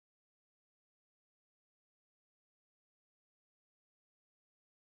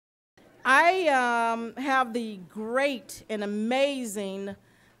I have the great and amazing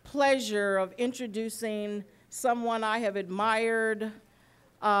pleasure of introducing someone I have admired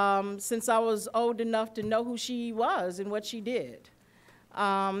since I was old enough to know who she was and what she did.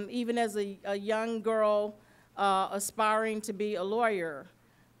 Even as a young girl aspiring to be a lawyer,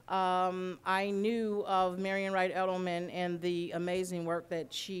 I knew of Marian Wright Edelman and the amazing work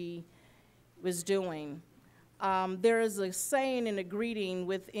that she was doing. There is a saying and a greeting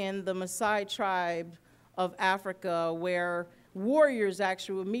within the Maasai tribe of Africa where warriors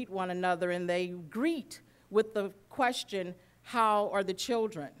actually will meet one another and they greet with the question, "How are the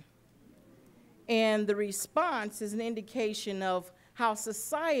children?" And the response is an indication of how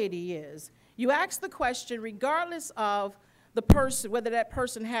society is. You ask the question regardless of the person, whether that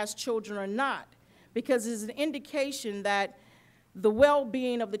person has children or not, because it's an indication that the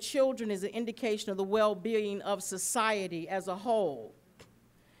well-being of the children is an indication of the well-being of society as a whole.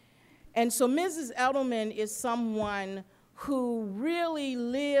 And so Mrs. Edelman is someone who really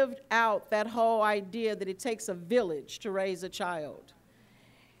lived out that whole idea that it takes a village to raise a child.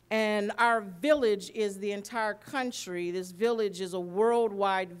 And our village is the entire country. This village is a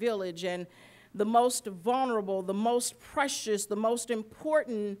worldwide village, and the most vulnerable, the most precious, the most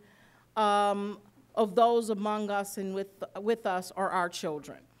important of those among us and with us are our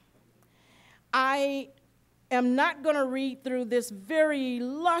children. I am not going to read through this very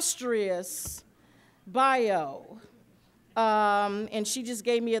illustrious bio, and she just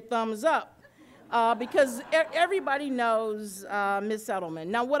gave me a thumbs up because everybody knows Miss Edelman.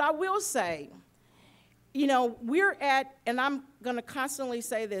 Now, what I will say, you know, we're at, and I'm going to constantly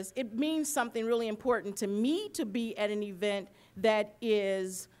say this, it means something really important to me to be at an event that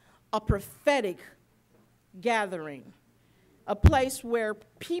is a prophetic gathering, a place where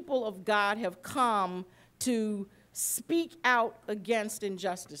people of God have come to speak out against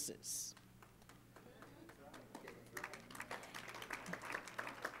injustices.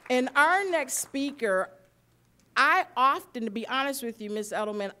 And our next speaker, I often, to be honest with you, Ms.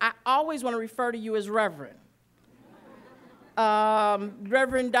 Edelman, I always want to refer to you as Reverend.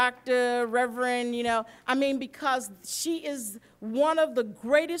 Reverend Doctor, Reverend, you know, I mean, because she is one of the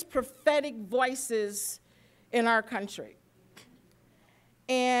greatest prophetic voices in our country.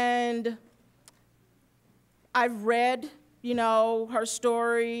 And I've read, you know, her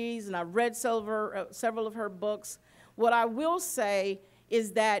stories, and I've read several of her books. What I will say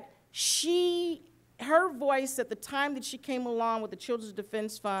is that her voice at the time that she came along with the Children's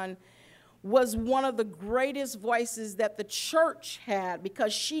Defense Fund was one of the greatest voices that the church had,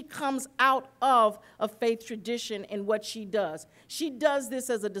 because she comes out of a faith tradition in what she does. She does this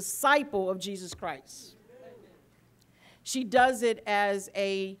as a disciple of Jesus Christ. She does it as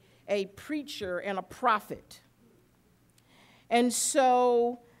a preacher and a prophet. And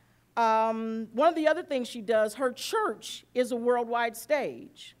so one of the other things she does, her church is a worldwide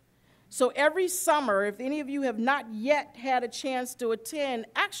stage. So every summer, if any of you have not yet had a chance to attend,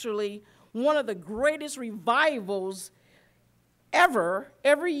 actually one of the greatest revivals ever,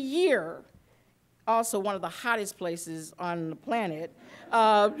 every year, also one of the hottest places on the planet,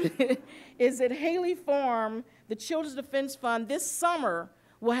 is at Haley Farm. The Children's Defense Fund this summer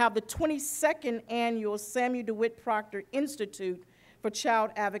will have the 22nd annual Samuel DeWitt Proctor Institute for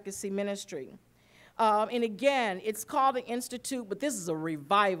Child Advocacy Ministry. And again, it's called an institute, but this is a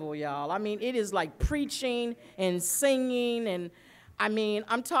revival, y'all. I mean, it is like preaching and singing, and I mean,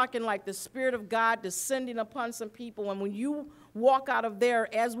 I'm talking like the Spirit of God descending upon some people, and when you walk out of there,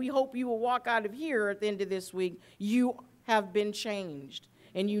 as we hope you will walk out of here at the end of this week, you have been changed,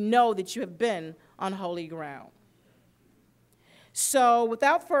 and you know that you have been on holy ground. So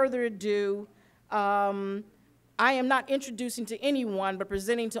without further ado, I am not introducing to anyone, but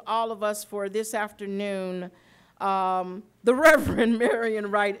presenting to all of us for this afternoon, the Reverend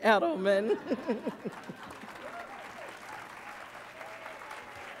Marian Wright Edelman.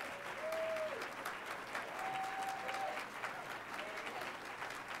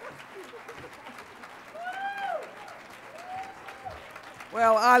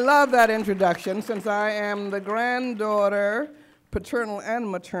 Well, I love that introduction, since I am the granddaughter, paternal and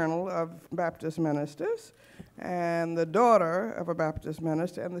maternal, of Baptist ministers, and the daughter of a Baptist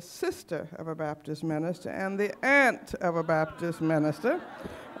minister, and the sister of a Baptist minister, and the aunt of a Baptist minister.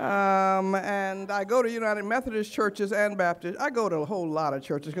 And I go to United Methodist churches and Baptist. I go to a whole lot of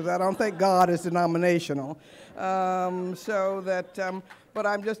churches because I don't think God is denominational. But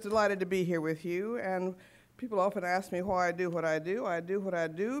I'm just delighted to be here with you. And people often ask me why I do what I do. I do what I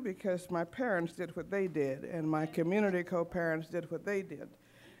do because my parents did what they did, and my community co-parents did what they did.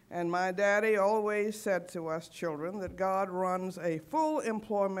 And my daddy always said to us children that God runs a full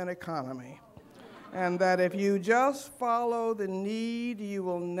employment economy, and that if you just follow the need, you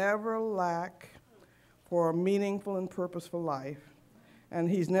will never lack for a meaningful and purposeful life. And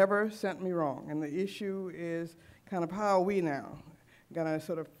he's never sent me wrong. And the issue is kind of how are we now going to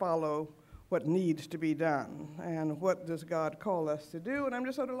sort of follow what needs to be done and what does God call us to do. And I'm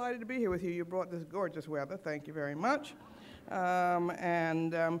just so delighted to be here with you. You brought this gorgeous weather. Thank you very much.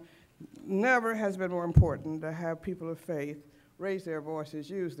 Never has been more important to have people of faith raise their voices,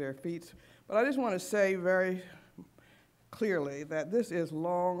 use their feet. But I just want to say very clearly that this is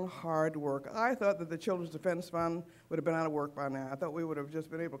long, hard work. I thought that the Children's Defense Fund would have been out of work by now. I thought we would have just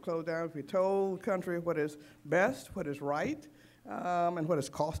been able to close down if we told the country what is best, what is right, and what is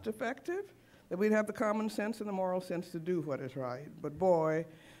cost effective, that we'd have the common sense and the moral sense to do what is right. But boy,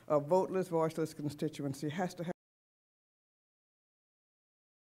 a voteless, voiceless constituency has to have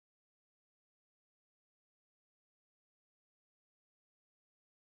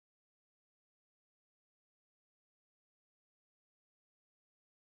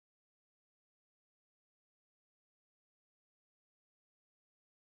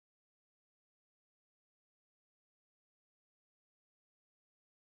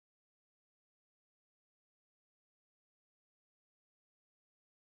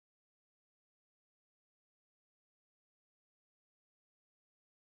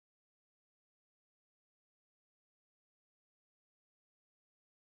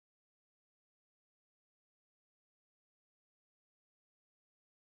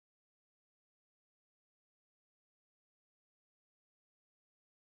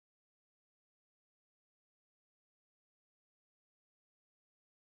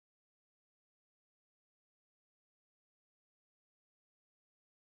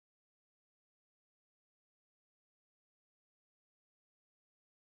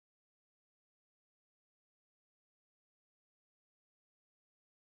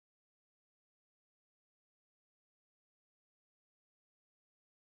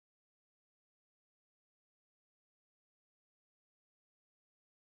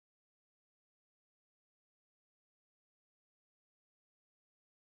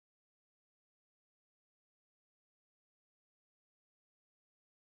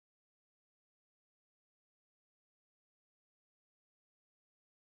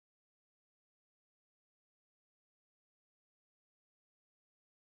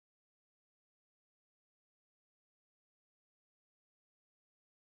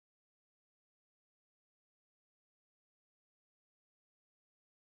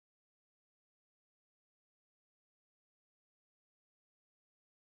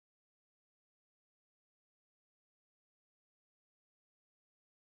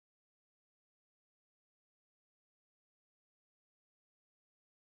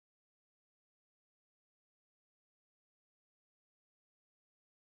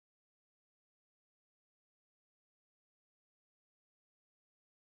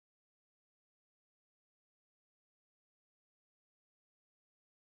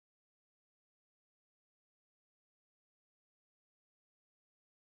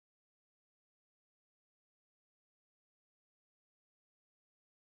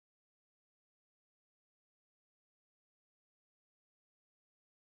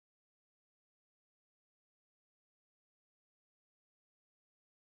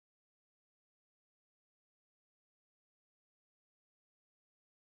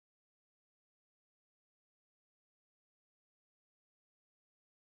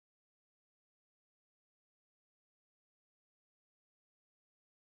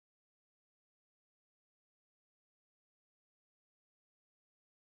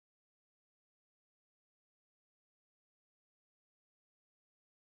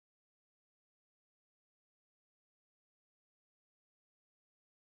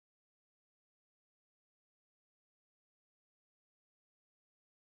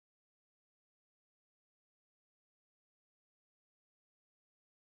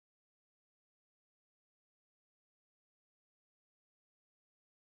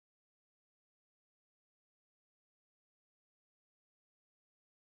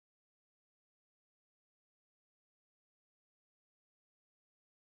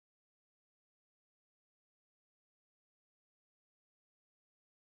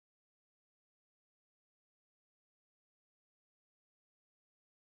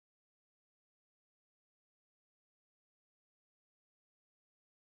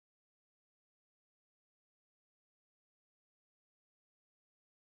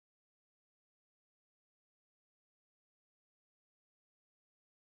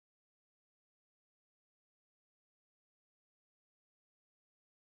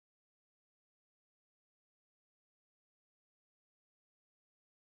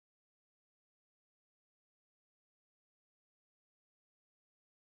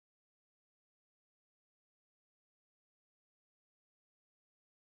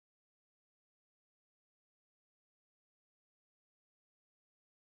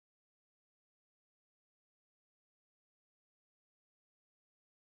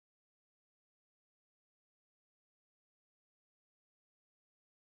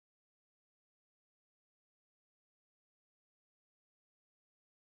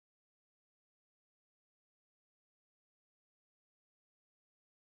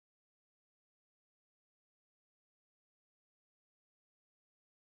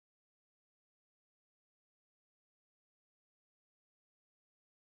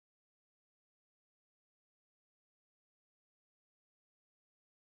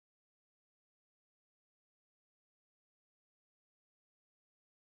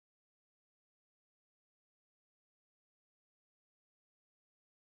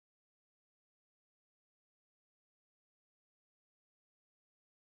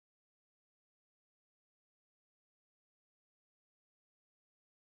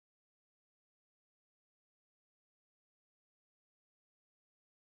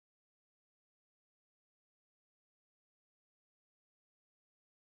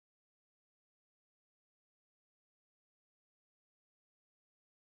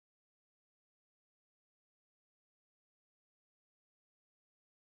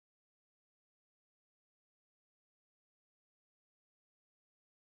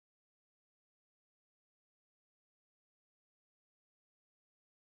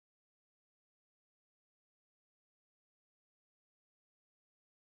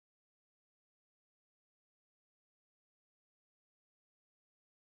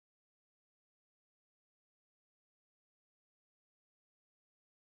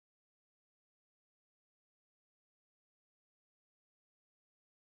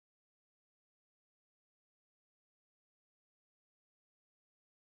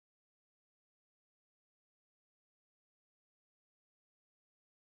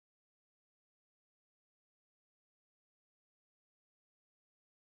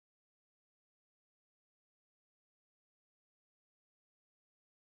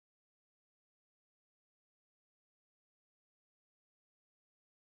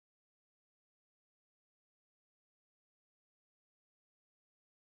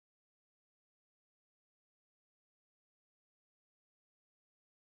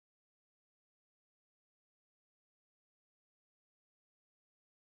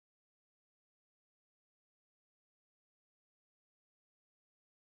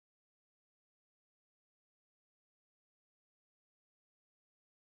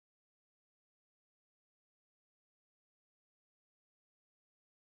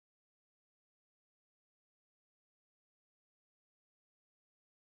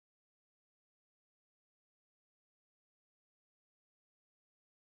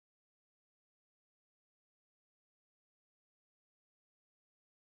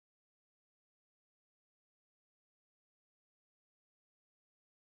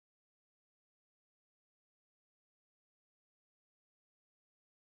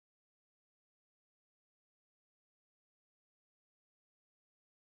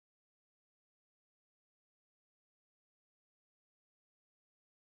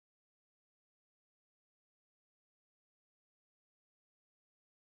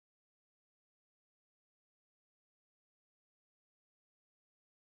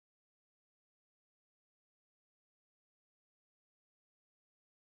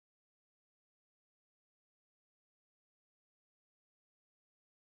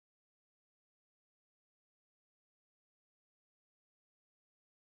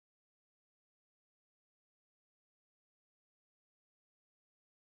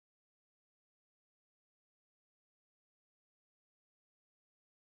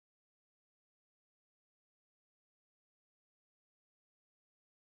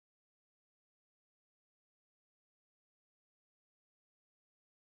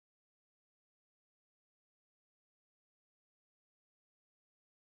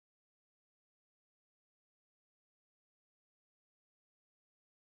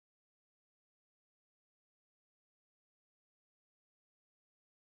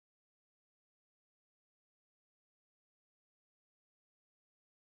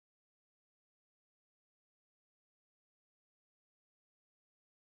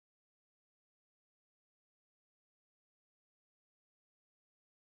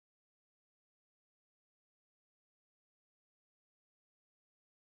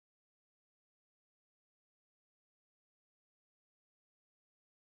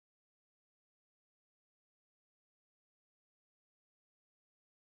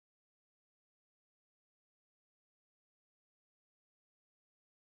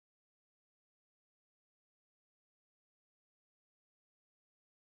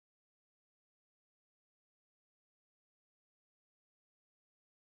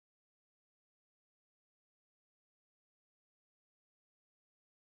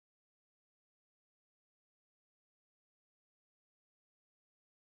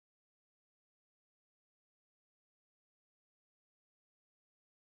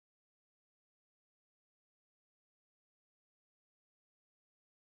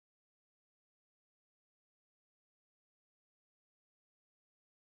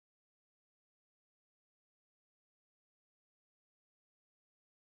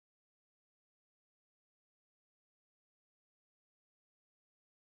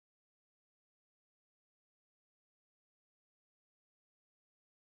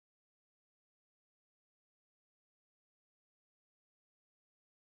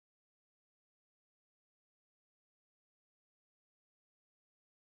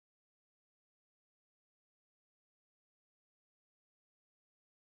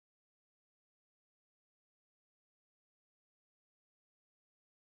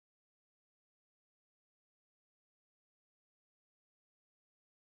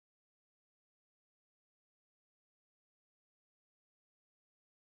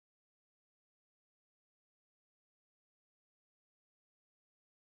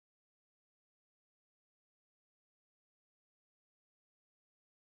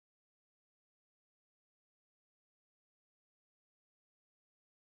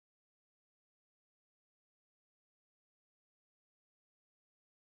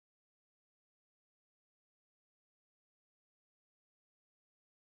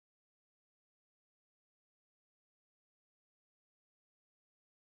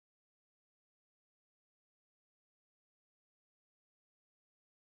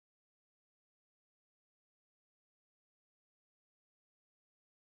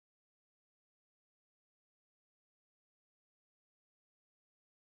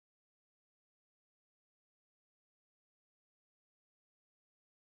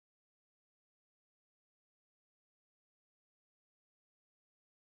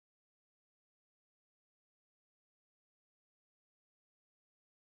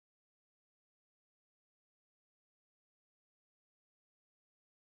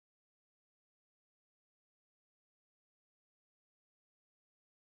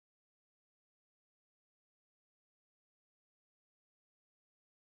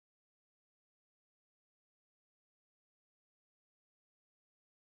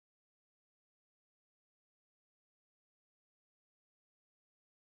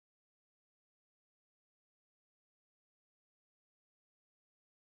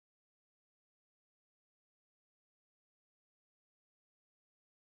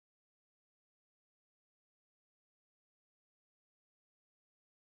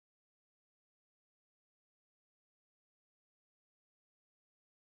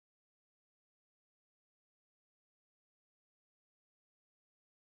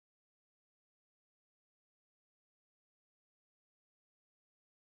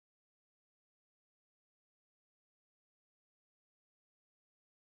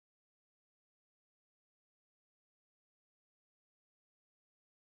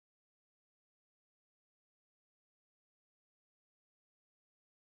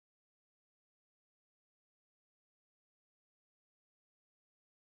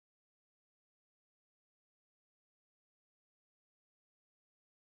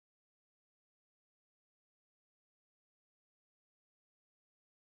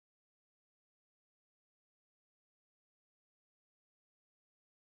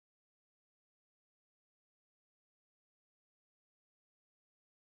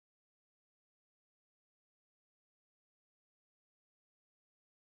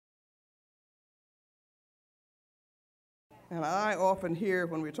And I often hear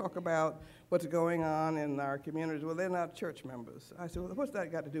when we talk about what's going on in our communities, well, they're not church members. I said, well, what's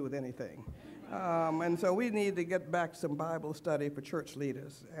that got to do with anything? And so we need to get back some Bible study for church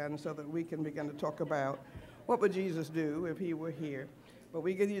leaders, and so that we can begin to talk about what would Jesus do if he were here. But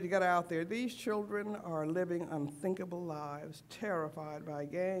we need to get out there. These children are living unthinkable lives, terrified by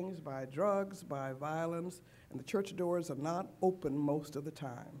gangs, by drugs, by violence, and the church doors are not open most of the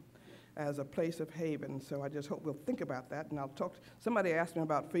time as a place of haven. So I just hope we'll think about that. And I'll talk. Somebody asked me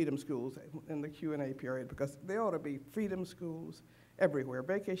about freedom schools in the Q&A period, because there ought to be freedom schools everywhere.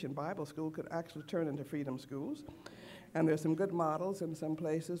 Vacation Bible School could actually turn into freedom schools. And there's some good models in some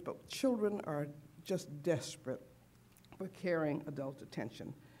places, but children are just desperate for caring adult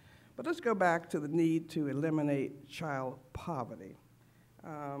attention. But let's go back to the need to eliminate child poverty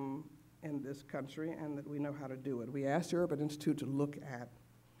in this country, and that we know how to do it. We asked the Urban Institute to look at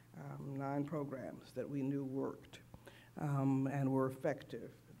 9 programs that we knew worked and were effective.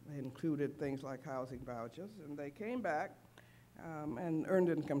 They included things like housing vouchers, and they came back and earned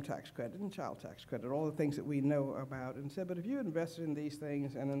income tax credit and child tax credit, all the things that we know about, and said, but if you invested in these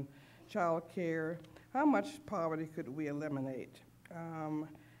things and in child care, how much poverty could we eliminate?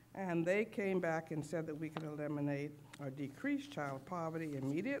 And they came back and said that we could eliminate or decrease child poverty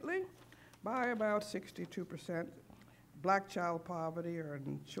immediately by about 62%. Black child poverty, or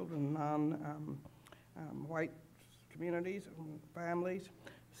in children in non-white communities and families,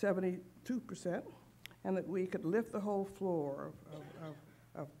 72%, and that we could lift the whole floor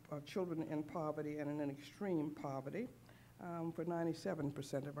of children in poverty and in extreme poverty for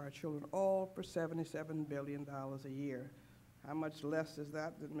 97% of our children, all for $77 billion a year. How much less is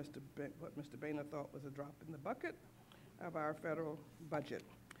that than what Mr. Boehner thought was a drop in the bucket of our federal budget?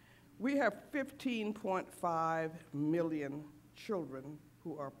 We have 15.5 million children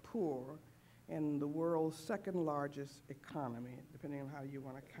who are poor in the world's second largest economy, depending on how you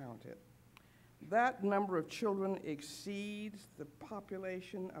want to count it. That number of children exceeds the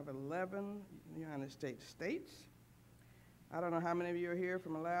population of 11 United States states. I don't know how many of you are here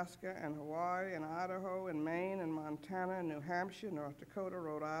from Alaska and Hawaii and Idaho and Maine and Montana and New Hampshire, North Dakota,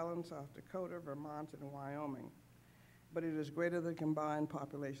 Rhode Island, South Dakota, Vermont, and Wyoming. But it is greater than combined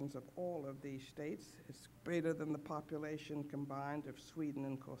populations of all of these states. It's greater than the population combined of Sweden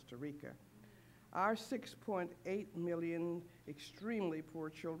and Costa Rica. Our 6.8 million extremely poor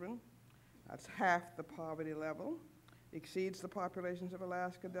children, that's half the poverty level, exceeds the populations of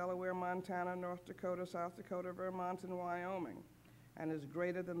Alaska, Delaware, Montana, North Dakota, South Dakota, Vermont, and Wyoming, and is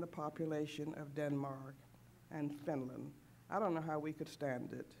greater than the population of Denmark and Finland. I don't know how we could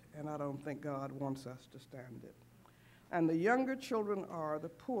stand it, and I don't think God wants us to stand it. And the younger children are, the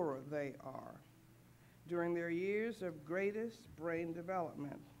poorer they are during their years of greatest brain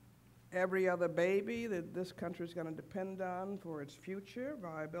development. Every other baby that this country is going to depend on for its future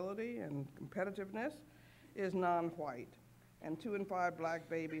viability and competitiveness is non-white, and 2 in 5 black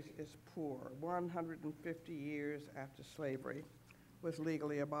babies is poor, 150 years after slavery was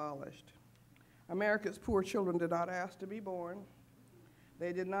legally abolished. America's poor children did not ask to be born.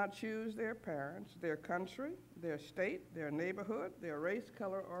 They did not choose their parents, their country, their state, their neighborhood, their race,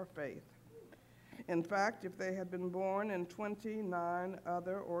 color, or faith. In fact, if they had been born in 29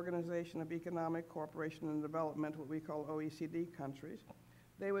 other Organization of Economic Cooperation and Development, what we call OECD countries,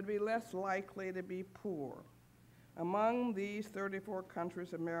 they would be less likely to be poor. Among these 34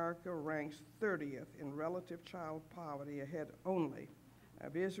 countries, America ranks 30th in relative child poverty, ahead only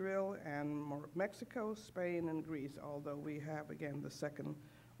of Israel and Mexico, Spain, and Greece, although we have, again, the second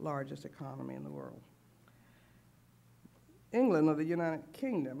largest economy in the world. England, or the United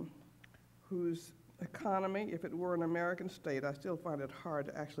Kingdom, whose economy, if it were an American state, I still find it hard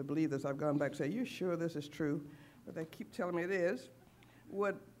to actually believe this. I've gone back and say, you sure this is true? But they keep telling me it is,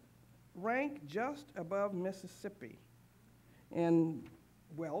 would rank just above Mississippi in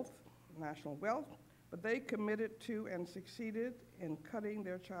wealth, national wealth, but they committed to and succeeded in cutting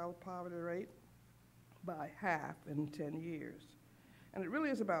their child poverty rate by half in 10 years. And it really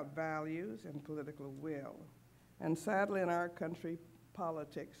is about values and political will. And sadly, in our country,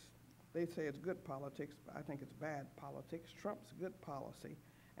 politics, they say it's good politics, but I think it's bad politics, trumps good policy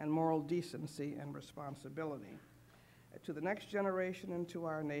and moral decency and responsibility to the next generation and to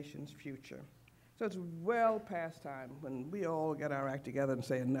our nation's future. So it's well past time when we all get our act together and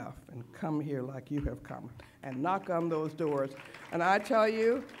say enough and come here like you have come and knock on those doors. And I tell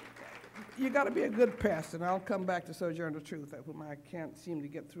you, you got to be a good pest, and I'll come back to Sojourner Truth, whom I can't seem to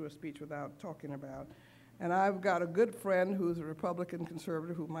get through a speech without talking about. And I've got a good friend who's a Republican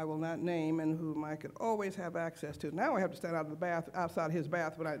conservative whom I will not name and whom I could always have access to. Now I have to stand out of the bath, outside his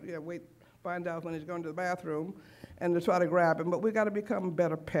bath when I find out when he's going to the bathroom. and to try to grab him, but we've got to become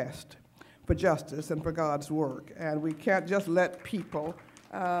better pests for justice and for God's work. And we can't just let people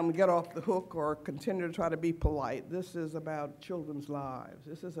get off the hook or continue to try to be polite. This is about children's lives.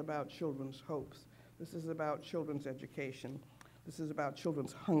 This is about children's hopes. This is about children's education. This is about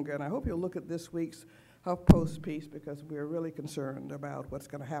children's hunger. And I hope you'll look at this week's HuffPost piece, because we're really concerned about what's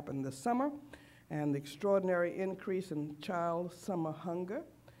going to happen this summer and the extraordinary increase in child summer hunger.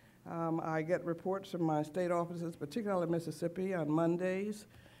 I get reports from my state offices, particularly in Mississippi, on Mondays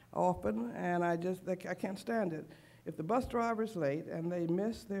often, and I can't stand it. If the bus driver's late and they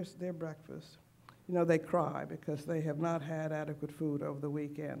miss their breakfast, you know, they cry because they have not had adequate food over the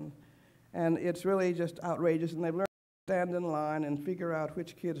weekend. And it's really just outrageous, and they've learned to stand in line and figure out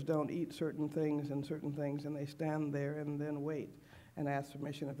which kids don't eat certain things, and they stand there and then wait and ask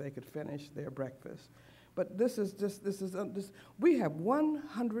permission if they could finish their breakfast. But we have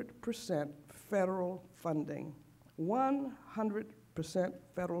 100% federal funding, 100%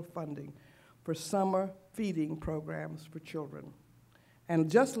 federal funding for summer feeding programs for children.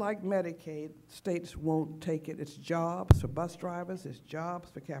 And just like Medicaid, states won't take it. It's jobs for bus drivers, it's jobs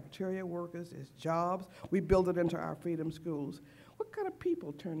for cafeteria workers, it's jobs. We build it into our freedom schools. What kind of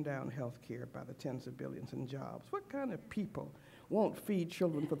people turn down health care by the tens of billions in jobs? What kind of people won't feed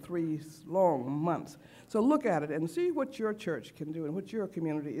children for 3 long months? So look at it and see what your church can do and what your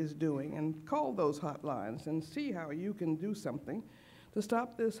community is doing, and call those hotlines and see how you can do something to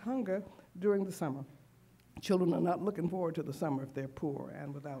stop this hunger during the summer. Children are not looking forward to the summer if they're poor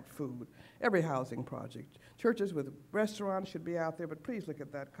and without food. Every housing project. Churches with restaurants should be out there, but please look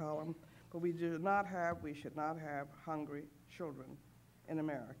at that column. But we should not have hungry children in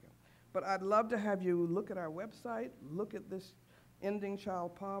America. But I'd love to have you look at our website, look at this ending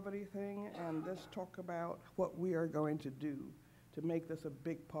child poverty thing, and let's talk about what we are going to do to make this a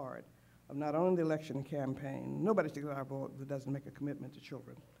big part of not only the election campaign. Nobody's going to vote that doesn't make a commitment to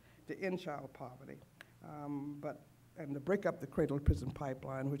children, to end child poverty. And to break up the Cradle to Prison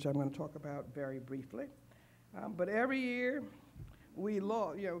pipeline, which I'm going to talk about very briefly. But every year,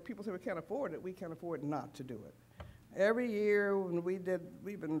 people say we can't afford it. We can't afford not to do it. Every year, when we've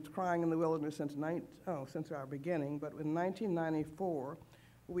been crying in the wilderness since our beginning, but in 1994,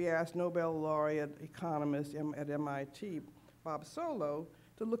 we asked Nobel laureate economist at MIT, Bob Solow,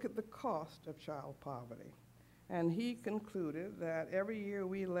 to look at the cost of child poverty. And he concluded that every year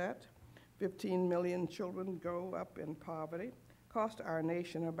we let 15 million children grow up in poverty, cost our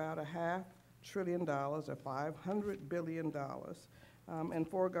nation about $500 billion or $500 billion in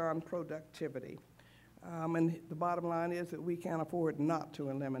foregone productivity. And the bottom line is that we can't afford not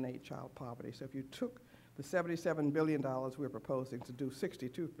to eliminate child poverty. So if you took the $77 billion we're proposing to do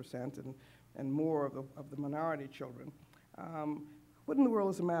 62% and more of the minority children, what in the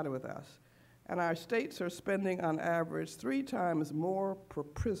world is the matter with us? And our states are spending on average 3 times more per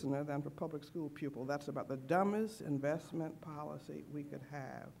prisoner than for public school pupil. That's about the dumbest investment policy we could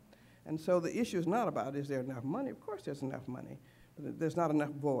have. And so the issue is not about, is there enough money? Of course there's enough money. But there's not enough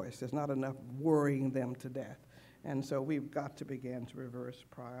voice. There's not enough worrying them to death. And so we've got to begin to reverse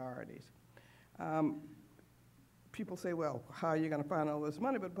priorities. People say, well, how are you going to find all this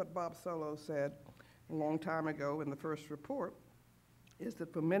money? But what Bob Solow said a long time ago in the first report is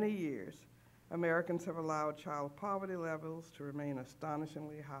that for many years, Americans have allowed child poverty levels to remain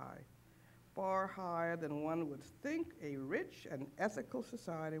astonishingly high, far higher than one would think a rich and ethical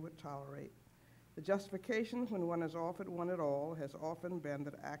society would tolerate. The justification when one has offered one at all has often been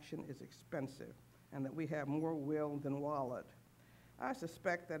that action is expensive and that we have more will than wallet. I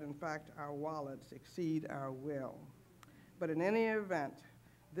suspect that, in fact, our wallets exceed our will. But in any event,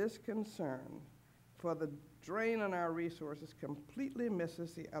 this concern for the drain on our resources completely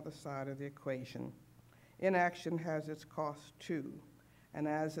misses the other side of the equation. Inaction has its cost too. And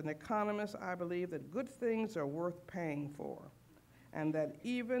as an economist, I believe that good things are worth paying for, and that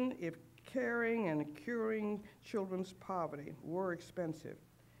even if caring and curing children's poverty were expensive,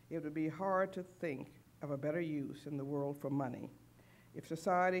 it would be hard to think of a better use in the world for money. If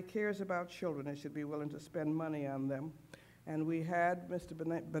society cares about children, it should be willing to spend money on them. And we had Mr.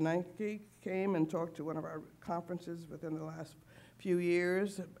 Bernanke came and talked to one of our conferences within the last few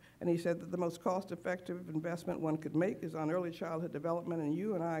years, and he said that the most cost-effective investment one could make is on early childhood development, and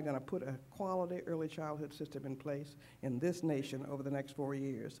you and I are going to put a quality early childhood system in place in this nation over the next 4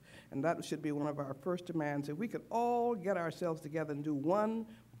 years. And that should be one of our first demands. If we could all get ourselves together and do one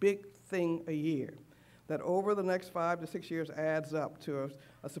big thing a year, that over the next 5 to 6 years adds up to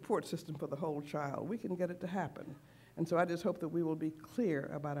a support system for the whole child, we can get it to happen. And so I just hope that we will be clear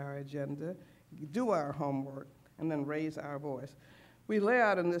about our agenda, do our homework, and then raise our voice. We lay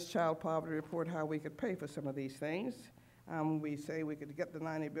out in this child poverty report how we could pay for some of these things. We say we could get the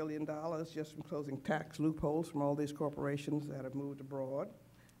 $90 billion just from closing tax loopholes from all these corporations that have moved abroad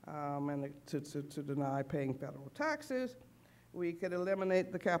and to deny paying federal taxes. We could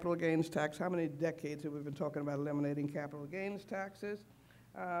eliminate the capital gains tax. How many decades have we been talking about eliminating capital gains taxes?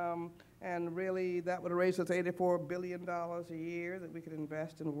 And really, that would raise us $84 billion a year that we could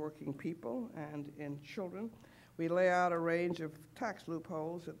invest in working people and in children. We lay out a range of tax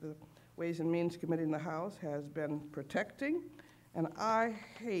loopholes that the Ways and Means Committee in the House has been protecting, and I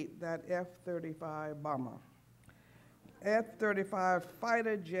hate that F-35 bomber. F-35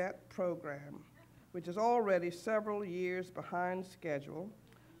 fighter jet program, which is already several years behind schedule,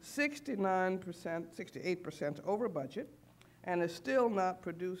 68% over budget, and is still not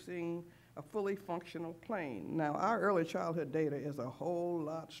producing a fully functional plane. Now, our early childhood data is a whole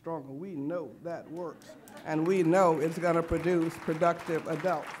lot stronger. We know that works, and we know it's going to produce productive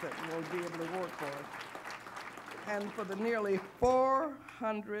adults that will be able to work for us. And for the nearly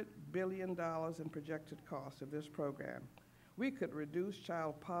 $400 billion in projected costs of this program, we could reduce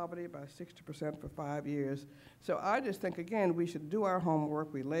child poverty by 60% for 5 years. So I just think, again, we should do our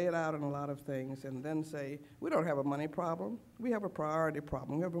homework. We lay it out in a lot of things and then say, we don't have a money problem. We have a priority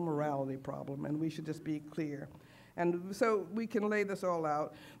problem. We have a morality problem, and we should just be clear. And so we can lay this all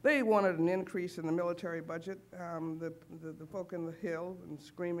out. They wanted an increase in the military budget. The folk in the Hill and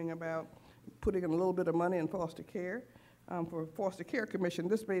screaming about putting in a little bit of money in foster care. For Foster Care Commission,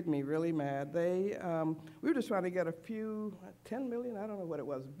 this made me really mad. We were just trying to get a few, 10 million, I don't know what it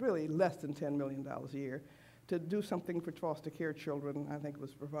was, really less than $10 million a year to do something for foster care children. I think it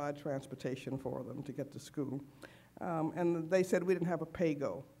was provide transportation for them to get to school. And they said we didn't have a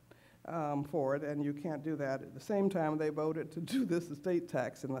pay-go for it, and you can't do that. At the same time, they voted to do this estate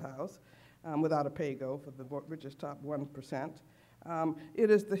tax in the House without a pay-go for the richest top 1%.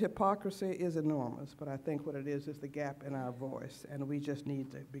 The hypocrisy is enormous, but I think what it is the gap in our voice, and we just need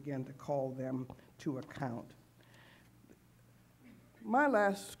to begin to call them to account. My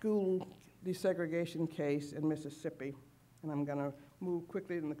last school desegregation case in Mississippi, and I'm going to move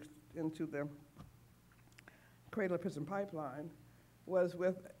quickly into the Cradle Prison Pipeline, was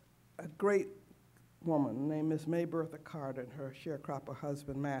with a great woman named Miss May Bertha Carter and her sharecropper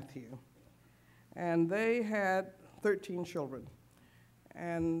husband, Matthew. And they had 13 children.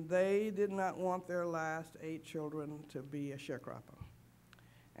 And they did not want their last 8 children to be a sharecropper.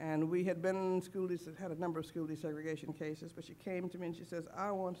 And we had been in had a number of school desegregation cases, but she came to me and she says, I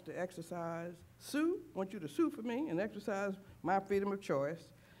want you to sue for me and exercise my freedom of choice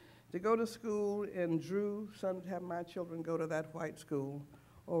to go to school in Drew, have my children go to that white school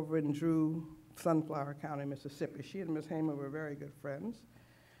over in Drew, Sunflower County, Mississippi. She and Miss Hamer were very good friends.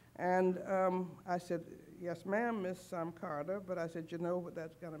 And I said, yes, ma'am, Miss Carter, but I said, you know what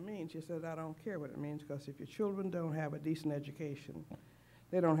that's going to mean? She said, I don't care what it means, because if your children don't have a decent education,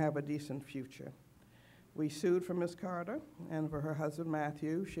 they don't have a decent future. We sued for Miss Carter and for her husband,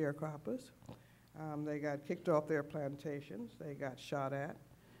 Matthew, sharecroppers. They got kicked off their plantations. They got shot at.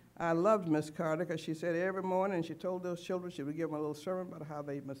 I loved Miss Carter because she said every morning she told those children, she would give them a little sermon about how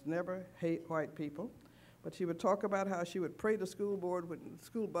they must never hate white people. But she would talk about how she would pray the school board when the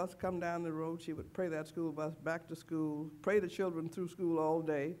school bus come down the road. She would pray that school bus back to school, pray the children through school all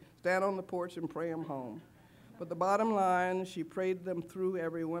day, stand on the porch and pray them home. But the bottom line, she prayed them through.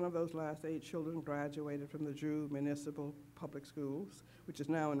 Every one of those last 8 children graduated from the Drew Municipal Public Schools, which is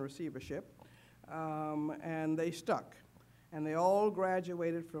now in receivership, and they stuck. And they all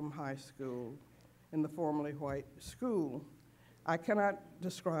graduated from high school in the formerly white school. I cannot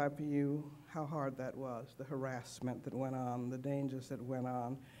describe for you how hard that was, the harassment that went on, the dangers that went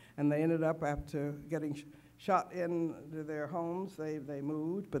on. And they ended up, after getting shot into their homes, they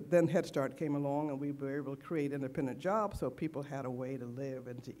moved. But then Head Start came along, and we were able to create independent jobs so people had a way to live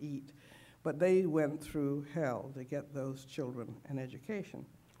and to eat. But they went through hell to get those children an education.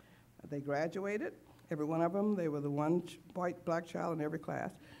 They graduated, every one of them. They were the one black child in every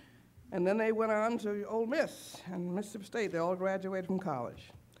class. And then they went on to Ole Miss and Mississippi State. They all graduated from college,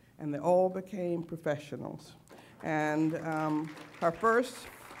 and they all became professionals. And the first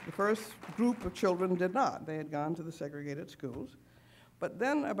group of children did not. They had gone to the segregated schools. But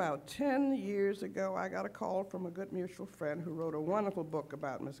then about 10 years ago, I got a call from a good mutual friend who wrote a wonderful book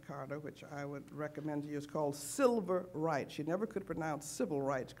about Miss Carter, which I would recommend to you. It's called Silver Rights. She never could pronounce civil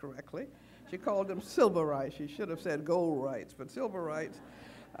rights correctly. She called them silver rights. She should have said gold rights, but silver rights.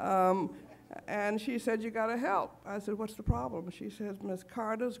 And she said, you got to help. I said, what's the problem? She says, Miss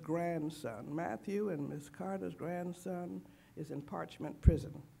Carter's grandson, Matthew, and Miss Carter's grandson is in Parchment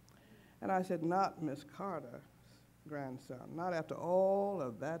Prison. And I said, not Miss Carter. grandson. Not after all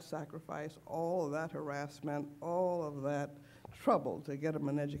of that sacrifice, all of that harassment, all of that trouble to get him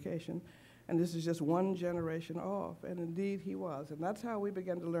an education. And this is just one generation off, and indeed he was. And that's how we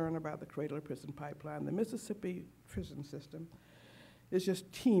began to learn about the Cradle to Prison Pipeline. The Mississippi prison system is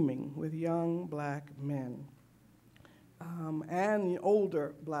just teeming with young black men and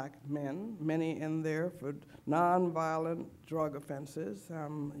older black men, many in there for nonviolent drug offenses,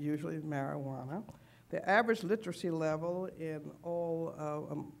 usually marijuana. The average literacy level in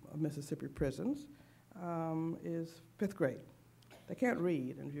all Mississippi prisons is 5th grade. They can't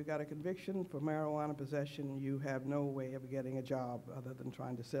read, and if you've got a conviction for marijuana possession, you have no way of getting a job other than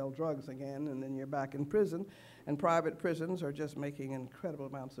trying to sell drugs again, and then you're back in prison. And private prisons are just making incredible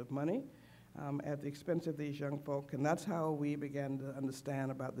amounts of money at the expense of these young folk, and that's how we began to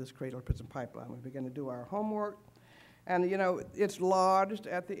understand about this Cradle to Prison Pipeline. We began to do our homework, and you know, it's lodged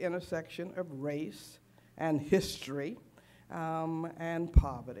at the intersection of race and history and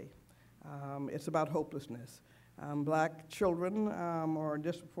poverty. It's about hopelessness. Black children are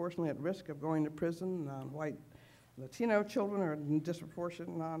disproportionately at risk of going to prison. White Latino children are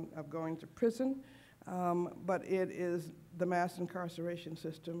disproportionate of going to prison. But it is, the mass incarceration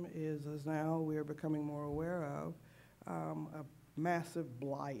system is, as now we are becoming more aware of, a massive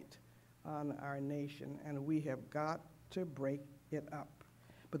blight on our nation, and we have got to break it up.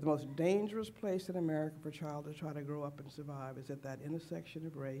 But the most dangerous place in America for a child to try to grow up and survive is at that intersection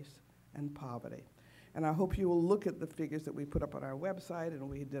of race and poverty. And I hope you will look at the figures that we put up on our website, and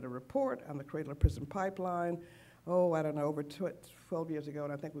we did a report on the Cradle to Prison Pipeline, I don't know, over 12 years ago,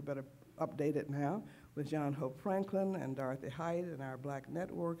 and I think we better update it now, with John Hope Franklin and Dorothy Height and our Black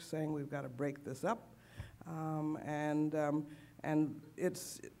Network saying we've got to break this up. And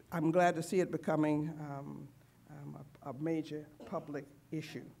I'm glad to see it becoming a major public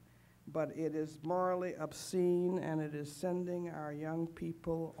issue. But it is morally obscene, and it is sending our young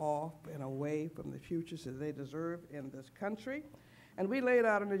people off and away from the futures that they deserve in this country. And we laid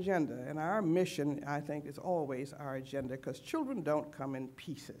out an agenda, and our mission, I think, is always our agenda, because children don't come in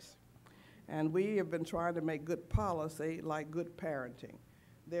pieces. And we have been trying to make good policy like good parenting.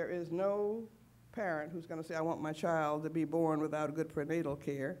 There is no parent who's going to say, I want my child to be born without good prenatal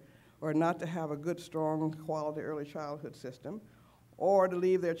care, or not to have a good, strong, quality early childhood system, or to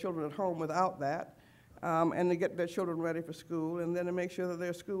leave their children at home without that, and to get their children ready for school, and then to make sure that there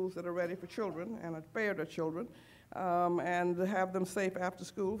are schools that are ready for children and are fair to children, and to have them safe after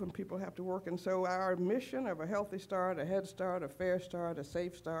school when people have to work. And so our mission of a healthy start, a head start, a fair start, a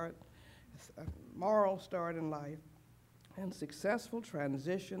safe start, a moral start in life, and successful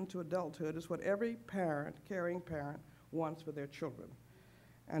transition to adulthood is what every parent, caring parent, wants for their children.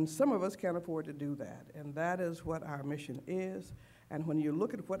 And some of us can't afford to do that, and that is what our mission is. And when you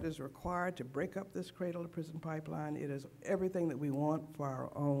look at what is required to break up this Cradle to Prison Pipeline, it is everything that we want for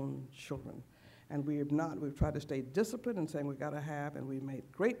our own children. And we've tried to stay disciplined in saying we've got to have, and we've made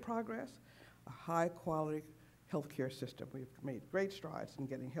great progress, a high-quality healthcare system. We've made great strides in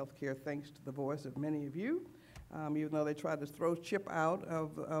getting healthcare thanks to the voice of many of you. Even though they tried to throw CHIP out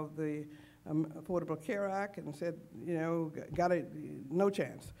of the Affordable Care Act and said, you know, no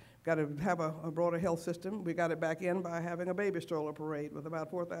chance. Got to have a broader health system. We got it back in by having a baby stroller parade with about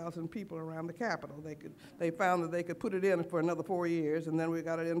 4,000 people around the Capitol. They found that they could put it in for another 4 years, and then we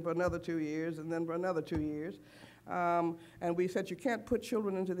got it in for another 2 years, and then for another 2 years. And we said you can't put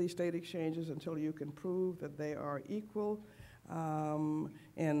children into these state exchanges until you can prove that they are equal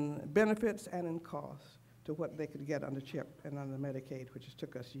in benefits and in costs to what they could get under CHIP and under Medicaid, which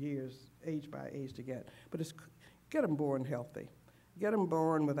took us years, age by age, to get. But it's get them born healthy. Get them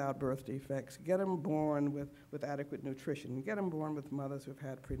born without birth defects. Get them born with adequate nutrition. Get them born with mothers who've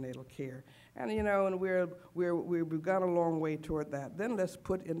had prenatal care. And you know, and we've gone a long way toward that. Then let's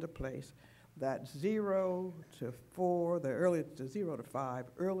put into place that 0 to 4, the 0 to 5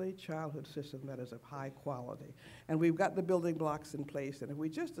 early childhood system that is of high quality. And we've got the building blocks in place. And if we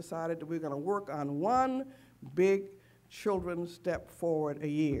just decided that we're going to work on one big children's step forward a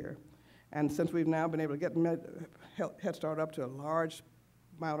year, and since we've now been able to get Head Start up to a large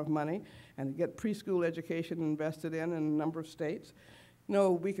amount of money and get preschool education invested in a number of states, you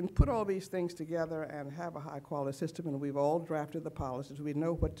know, we can put all these things together and have a high-quality system, and we've all drafted the policies. We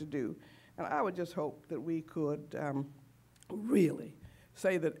know what to do. And I would just hope that we could really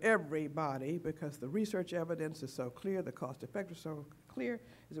say that everybody, because the research evidence is so clear, the cost effective is so clear,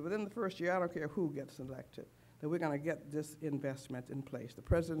 is that within the first year, I don't care who gets elected, that we're going to get this investment in place. The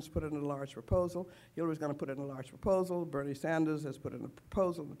president's put in a large proposal. Hillary's going to put in a large proposal. Bernie Sanders has put in a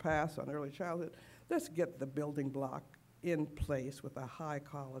proposal in the past on early childhood. Let's get the building block in place with a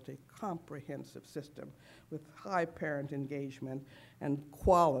high-quality, comprehensive system with high parent engagement and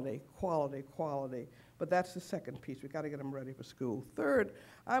quality. But that's the second piece. We've got to get them ready for school. Third,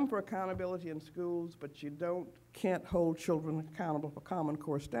 I'm for accountability in schools, but you can't hold children accountable for Common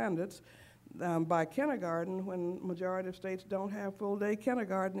Core standards by kindergarten when majority of states don't have full-day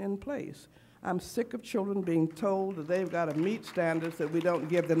kindergarten in place. I'm sick of children being told that they've got to meet standards that we don't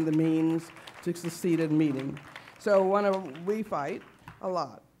give them the means to succeed in meeting. So we fight a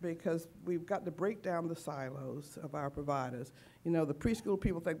lot because we've got to break down the silos of our providers. You know, the preschool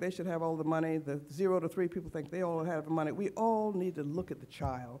people think they should have all the money. The 0 to 3 people think they all have the money. We all need to look at the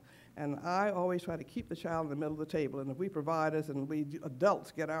child. And I always try to keep the child in the middle of the table. And if we providers and we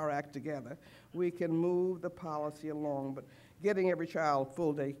adults get our act together, we can move the policy along. But getting every child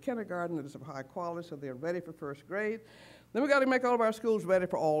full-day kindergarten that is of high quality so they're ready for first grade. Then we've got to make all of our schools ready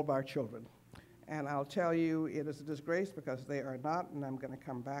for all of our children. And I'll tell you, it is a disgrace because they are not, and I'm going to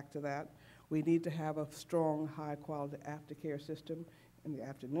come back to that. We need to have a strong, high-quality aftercare system in the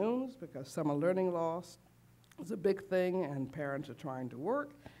afternoons because summer learning loss is a big thing, and parents are trying to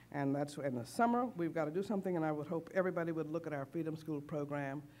work. And that's in the summer, we've got to do something, and I would hope everybody would look at our Freedom School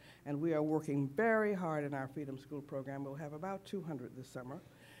program. And we are working very hard in our Freedom School program. We'll have about 200 this summer.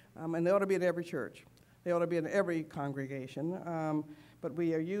 And they ought to be in every church. They ought to be in every congregation. But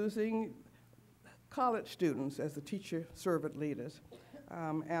we are using college students as the teacher-servant leaders.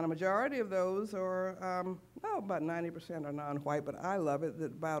 And a majority of those are, about 90% are non-white, but I love it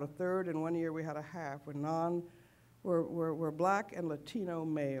that about a third, in 1 year we had a half, were black and Latino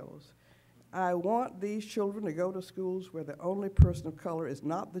males. I want these children to go to schools where the only person of color is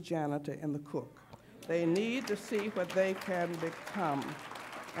not the janitor and the cook. They need to see what they can become.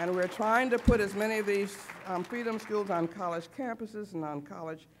 And we're trying to put as many of these freedom schools on college campuses and on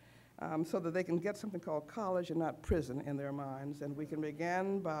college so that they can get something called college and not prison in their minds. And we can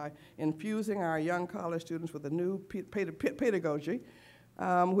begin by infusing our young college students with a new pedagogy,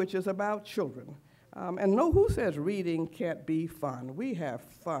 which is about children. And who says reading can't be fun? We have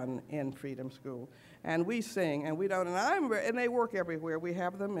fun in Freedom School, and we sing, and we don't. And they work everywhere. We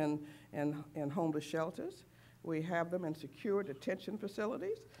have them in homeless shelters. We have them in secure detention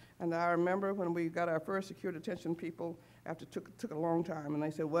facilities. And I remember when we got our first secure detention people, after took a long time, and they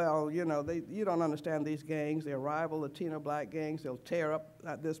said, well, you know, you don't understand these gangs. They're rival Latino black gangs. They'll tear up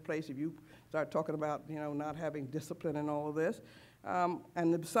this place if you start talking about, you know, not having discipline and all of this.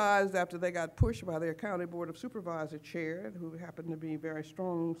 And besides, after they got pushed by their county board of supervisor chair, who happened to be very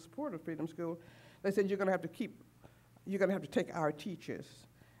strong supporter of Freedom School, they said, you're going to have to take our teachers.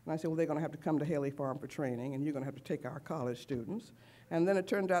 And I said, well, they're going to have to come to Haley Farm for training, and you're going to have to take our college students. And then it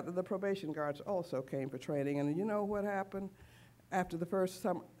turned out that the probation guards also came for training. And you know what happened after the first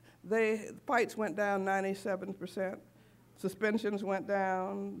summer? Fights went down 97%. Suspensions went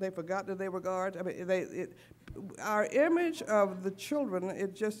down. They forgot that they were guards. I mean, our image of the children,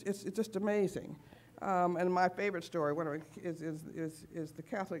 it's just amazing. And my favorite story is the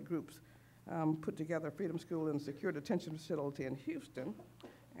Catholic groups put together Freedom School in a secure detention facility in Houston.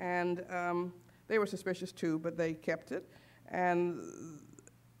 And they were suspicious too, but they kept it. And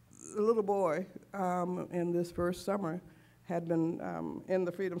the little boy in this first summer had been in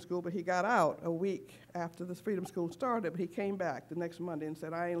the Freedom School, but he got out a week after the Freedom School started, but he came back the next Monday and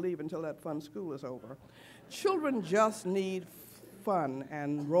said, I ain't leaving until that fun school is over. Children just need fun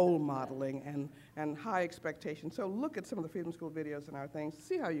and role modeling and high expectations. So look at some of the Freedom School videos and our things.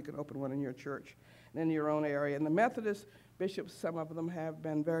 See how you can open one in your church and in your own area. And the Methodist bishops, some of them have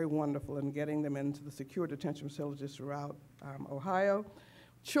been very wonderful in getting them into the secure detention facilities throughout Ohio.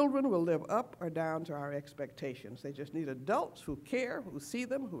 Children will live up or down to our expectations. They just need adults who care, who see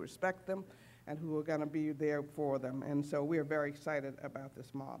them, who respect them, and who are going to be there for them. And so we're very excited about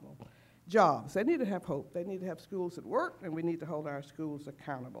this model. Jobs. They need to have hope. They need to have schools that work, and we need to hold our schools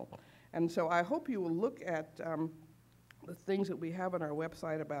accountable. And so I hope you will look at the things that we have on our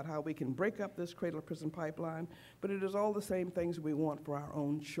website about how we can break up this cradle-to-prison pipeline, but it is all the same things we want for our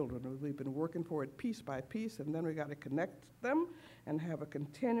own children. We've been working for it piece by piece, and then we've got to connect them and have a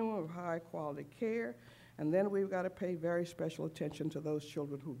continuum of high-quality care, and then we've got to pay very special attention to those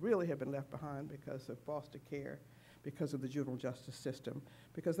children who really have been left behind because of foster care, because of the juvenile justice system,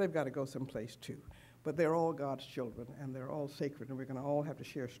 because they've got to go someplace too. But they're all God's children, and they're all sacred, and we're going to all have to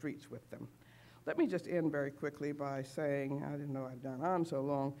share streets with them. Let me just end very quickly by saying, I didn't know I'd gone on so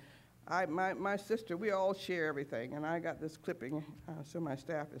long. My sister, we all share everything, and I got this clipping, so my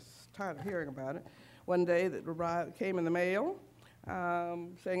staff is tired of hearing about it. One day that came in the mail,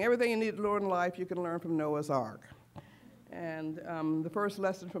 saying everything you need to learn in life you can learn from Noah's Ark. And the first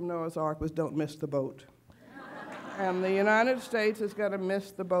lesson from Noah's Ark was don't miss the boat. And the United States is going to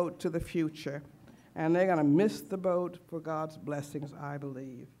miss the boat to the future. And they're going to miss the boat for God's blessings, I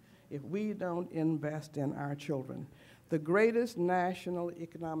believe, if we don't invest in our children. The greatest national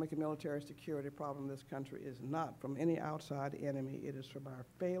economic and military security problem in this country is not from any outside enemy. It is from our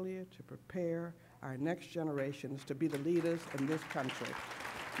failure to prepare our next generations to be the leaders in this country.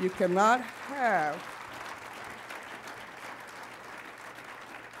 You cannot have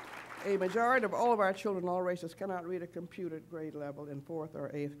a majority of all of our children, all races, cannot read a computer at grade level in 4th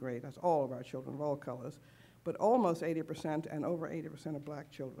or 8th grade. That's all of our children of all colors. But almost 80% and over 80% of black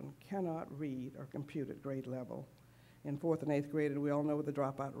children cannot read or compute at grade level in 4th and 8th grade, and we all know what the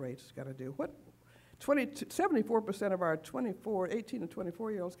dropout rate's got to do. 74% of our 18 and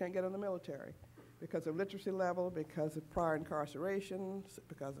 24-year-olds can't get in the military because of literacy level, because of prior incarcerations,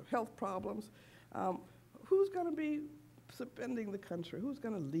 because of health problems. Who's going to be defending the country? Who's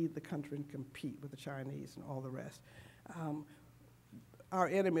going to lead the country and compete with the Chinese and all the rest? Our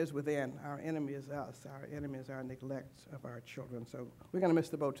enemy is within. Our enemy is us. Our enemy is our neglect of our children. So we're going to miss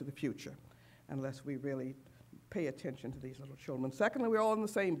the boat to the future unless we really pay attention to these little children. Secondly, we're all in the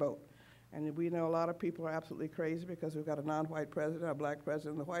same boat. And we know a lot of people are absolutely crazy because we've got a non-white president, a black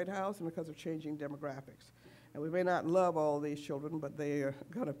president in the White House, and because of changing demographics. And we may not love all these children, but they are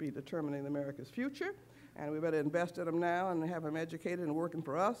going to be determining America's future. And we better invest in them now and have them educated and working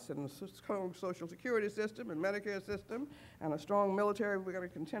for us, and a strong Social Security system and Medicare system and a strong military. We're going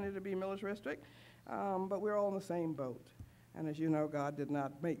to continue to be militaristic, but we're all in the same boat. And as you know, God did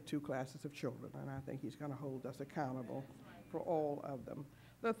not make two classes of children, and I think he's going to hold us accountable for all of them.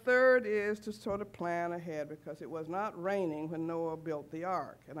 The third is to sort of plan ahead, because it was not raining when Noah built the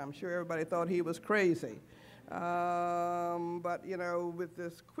ark, and I'm sure everybody thought he was crazy. But, you know, with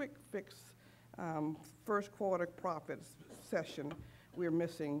this quick fix first quarter profits session, we're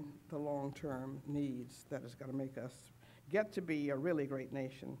missing the long-term needs that is going to make us get to be a really great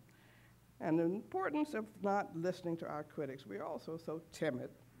nation. And the importance of not listening to our critics. We're also so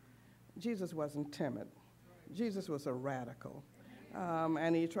timid. Jesus wasn't timid. Jesus was a radical.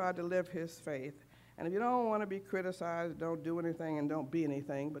 And he tried to live his faith. And if you don't want to be criticized, don't do anything and don't be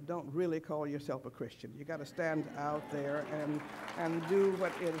anything, but don't really call yourself a Christian. You got to stand out there and do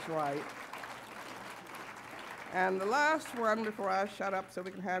what is right. And the last one before I shut up so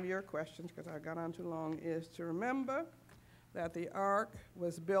we can have your questions, because I've gone on too long, is to remember that the ark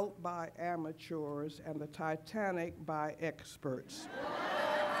was built by amateurs and the Titanic by experts.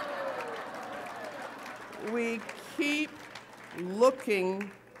 We keep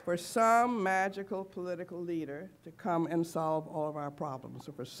looking for some magical political leader to come and solve all of our problems.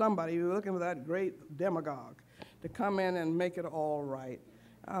 So for somebody, we're looking for that great demagogue to come in and make it all right.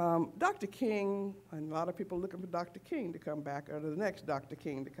 Dr. King, and a lot of people looking for Dr. King to come back, or the next Dr.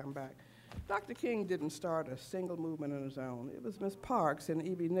 King to come back. Dr. King didn't start a single movement on his own. It was Miss Parks and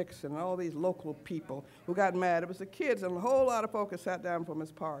E.B. Nixon and all these local people who got mad. It was the kids, and a whole lot of folks sat down for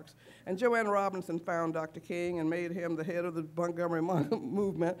Miss Parks. And Joanne Robinson found Dr. King and made him the head of the Montgomery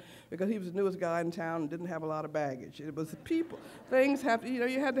movement because he was the newest guy in town and didn't have a lot of baggage. It was the people. Things have, you know,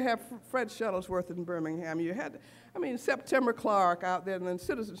 you had to have Fred Shuttlesworth in Birmingham. You had, September Clark out there in the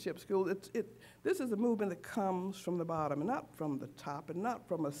citizenship school. This is a movement that comes from the bottom, and not from the top, and not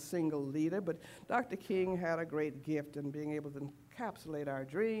from a single leader, but Dr. King had a great gift in being able to encapsulate our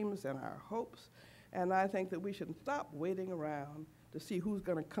dreams and our hopes, and I think that we should stop waiting around to see who's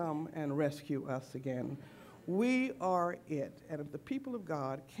going to come and rescue us again. We are it, and if the people of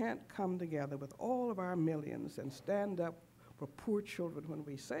God can't come together with all of our millions and stand up for poor children when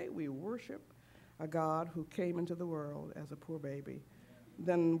we say we worship a God who came into the world as a poor baby,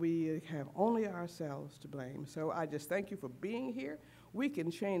 then we have only ourselves to blame. So I just thank you for being here. We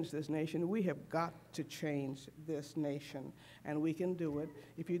can change this nation. We have got to change this nation, and we can do it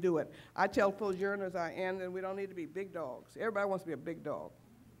if you do it. I tell Sojourner as I end, and we don't need to be big dogs. Everybody wants to be a big dog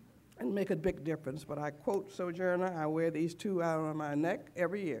and make a big difference, but I quote Sojourner. I wear these two out on my neck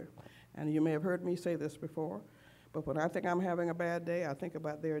every year, and you may have heard me say this before, but when I think I'm having a bad day, I think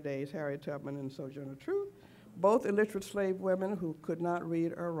about their days, Harriet Tubman and Sojourner Truth. Both illiterate slave women who could not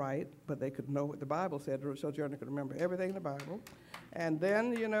read or write, but they could know what the Bible said. Sojourner could remember everything in the Bible. And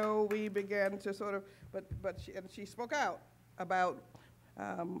then, you know, we began to sort of, she spoke out about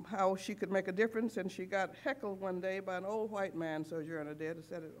how she could make a difference, and she got heckled one day by an old white man, Sojourner did, and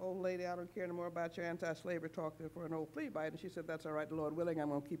said, "Old lady, I don't care anymore about your anti-slavery talk for an old flea bite." And she said, "That's all right, Lord willing, I'm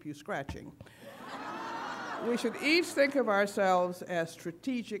going to keep you scratching." We should each think of ourselves as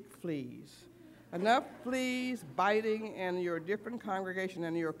strategic fleas. Enough fleas biting in your different congregation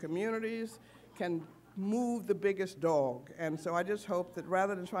and your communities can move the biggest dog. And so I just hope that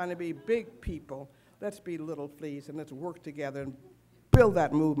rather than trying to be big people, let's be little fleas and let's work together and build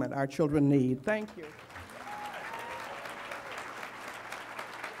that movement our children need. Thank you.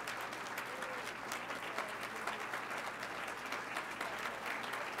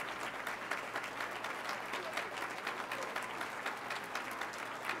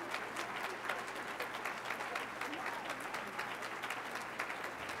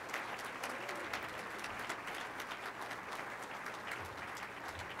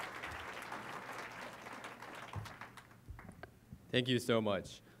 Thank you so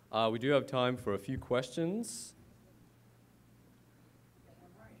much. We do have time for a few questions.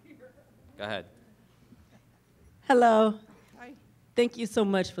 Go ahead. Hello. Hi. Thank you so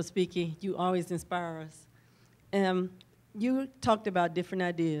much for speaking. You always inspire us. You talked about different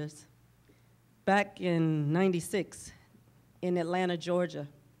ideas. Back in '96, in Atlanta, Georgia,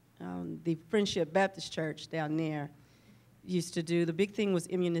 the Friendship Baptist Church down there used to do, the big thing was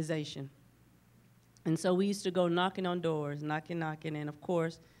immunization. And so we used to go knocking on doors, knocking, and of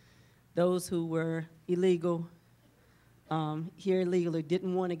course, those who were illegal, here illegally,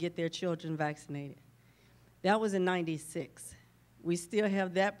 didn't want to get their children vaccinated. That was in '96. We still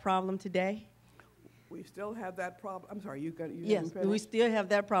have that problem today. We still have that problem. I'm sorry, you Yes, didn't finish? we still have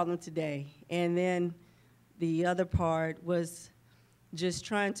that problem today. And then the other part was just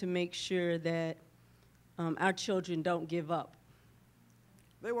trying to make sure that our children don't give up.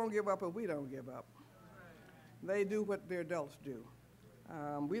 They won't give up if we don't give up. They do what the adults do.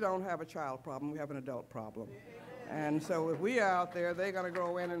 We don't have a child problem, we have an adult problem. And so if we are out there, they're going to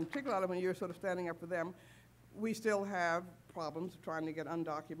go in, and particularly when you're sort of standing up for them, we still have problems trying to get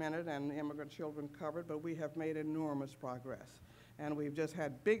undocumented and immigrant children covered, but we have made enormous progress. And we've just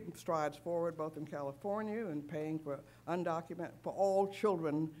had big strides forward, both in California and paying for undocumented, for all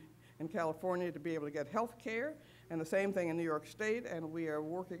children in California to be able to get health care, and the same thing in New York State, and we are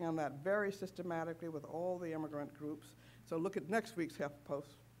working on that very systematically with all the immigrant groups. So look at next week's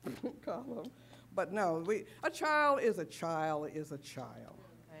HuffPost column. But no, a child is a child is a child.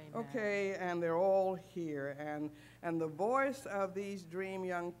 Amen. Okay, and they're all here, and the voice of these dream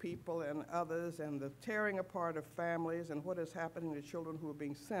young people and others, and the tearing apart of families and what is happening to children who are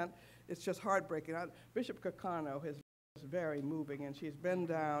being sent, it's just heartbreaking. Bishop Kakano is very moving, and she's been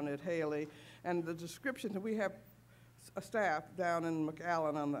down at Haley, and the descriptions, we have a staff down in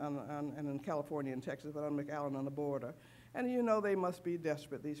McAllen and in California and Texas, but on McAllen on the border. And you know they must be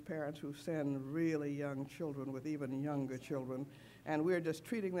desperate, these parents who send really young children with even younger children. And we're just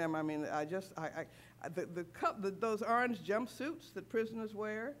treating them, I mean, those orange jumpsuits that prisoners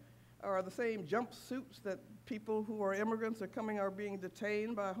wear are the same jumpsuits that people who are immigrants are being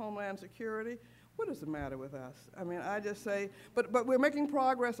detained by Homeland Security. What is the matter with us? I mean, I just say, but we're making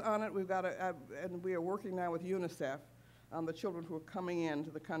progress on it. We've got to, and we are working now with UNICEF on the children who are coming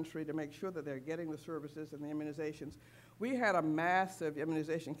into the country to make sure that they're getting the services and the immunizations. We had a massive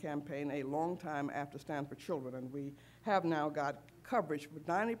immunization campaign a long time after Stand for Children, and we have now got coverage.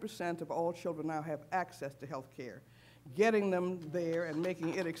 90% of all children now have access to health care. Getting them there and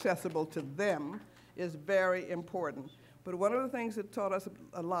making it accessible to them is very important. But one of the things that taught us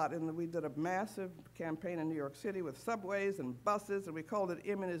a lot, and we did a massive campaign in New York City with subways and buses, and we called it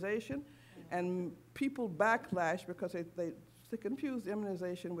immunization, and people backlash because they confused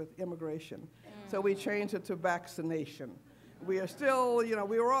immunization with immigration. So we changed it to vaccination. We are still, you know,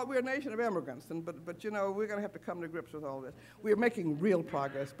 we're a nation of immigrants, but you know, we're going to have to come to grips with all this. We are making real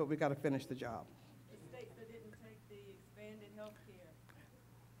progress, but we've got to finish the job. The states that didn't take the expanded health care.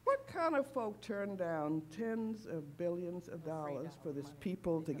 What kind of folk turn down tens of billions of dollars for these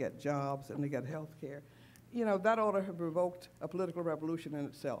people to get jobs and to get health care? You know, that ought to have provoked a political revolution in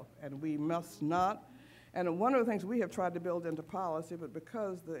itself, and we must not. And one of the things we have tried to build into policy, but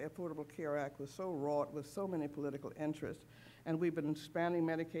because the Affordable Care Act was so wrought with so many political interests, and we've been expanding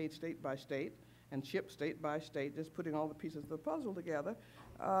Medicaid state by state and CHIP state by state, just putting all the pieces of the puzzle together.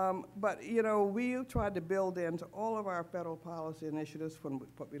 But, you know, we tried to build into all of our federal policy initiatives from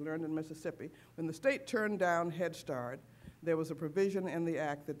what we learned in Mississippi. When the state turned down Head Start, there was a provision in the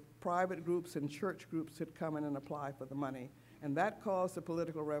act that private groups and church groups could come in and apply for the money. And that caused a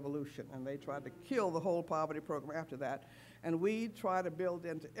political revolution, and they tried to kill the whole poverty program after that. And we try to build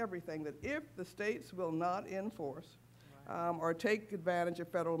into everything that if the states will not enforce or take advantage of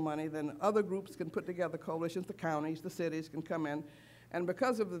federal money, then other groups can put together coalitions, the counties, the cities can come in. And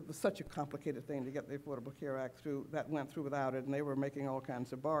because of such a complicated thing to get the Affordable Care Act through, that went through without it, and they were making all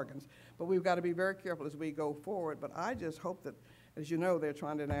kinds of bargains. But we've got to be very careful as we go forward. But I just hope that, as you know, they're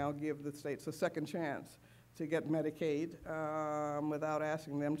trying to now give the states a second chance to get Medicaid without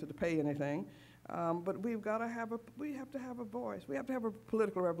asking them to pay anything. But we have to have a voice. We have to have a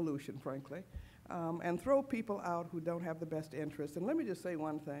political revolution, frankly, and throw people out who don't have the best interests. And let me just say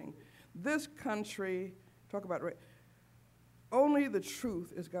one thing. This country, talk about only the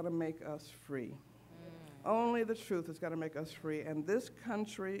truth is going to make us free. Only the truth is going to make us free. And this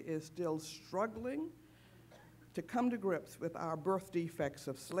country is still struggling to come to grips with our birth defects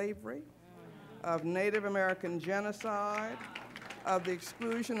of slavery, of Native American genocide, of the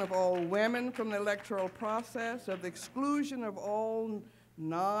exclusion of all women from the electoral process, of the exclusion of all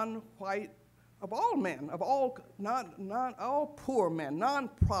non-white, of all men, of all, not all poor men,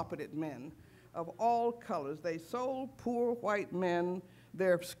 non-profited men of all colors. They sold poor white men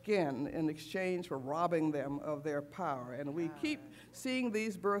their skin in exchange for robbing them of their power. And we keep seeing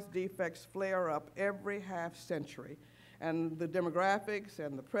these birth defects flare up every half century. And the demographics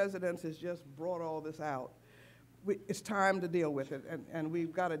and the presidents has just brought all this out. It's time to deal with it, and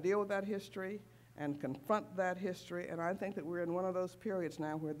we've got to deal with that history and confront that history. And I think that we're in one of those periods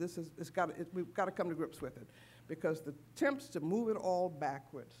now where we've got to come to grips with it, because the attempts to move it all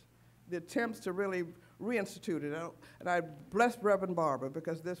backwards, the attempts to really reinstitute it, and I bless Reverend Barber,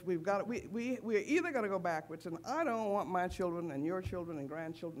 because we're either going to go backwards, and I don't want my children and your children and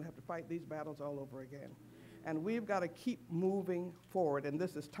grandchildren to have to fight these battles all over again. And we've got to keep moving forward. And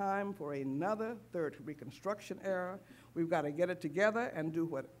this is time for another third Reconstruction era. We've got to get it together and do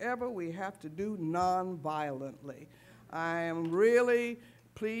whatever we have to do non-violently. I am really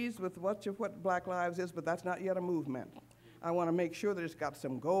pleased with what Black Lives is, but that's not yet a movement. I want to make sure that it's got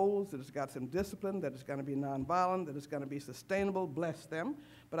some goals, that it's got some discipline, that it's going to be nonviolent, that it's going to be sustainable, bless them.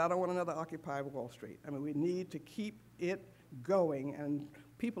 But I don't want another Occupy Wall Street. I mean, we need to keep it going, and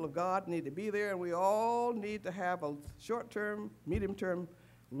people of God need to be there, and we all need to have a short-term, medium-term,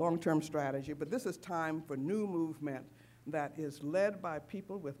 long-term strategy. But this is time for new movement that is led by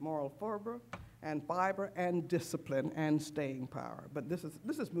people with moral fiber and discipline and staying power. But this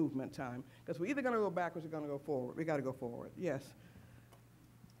is movement time, because we're either going to go backwards or going to go forward. We got to go forward. Yes.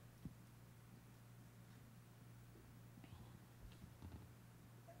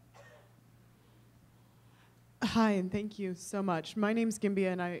 Hi, and thank you so much. My name's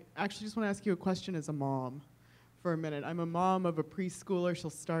Gimbia, and I actually just want to ask you a question as a mom for a minute. I'm a mom of a preschooler. She'll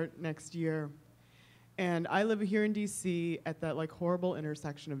start next year. And I live here in DC at that horrible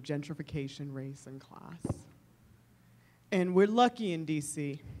intersection of gentrification, race, and class. And we're lucky in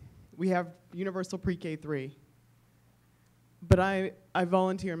DC. We have universal pre-K-3. But I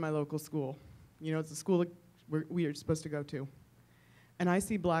volunteer in my local school. You know, it's a school that we are supposed to go to. And I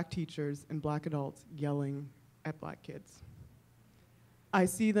see black teachers and black adults yelling at black kids. I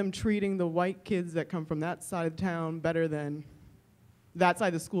see them treating the white kids that come from that side of town better than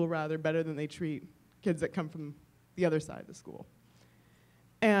the school they treat kids that come from the other side of the school.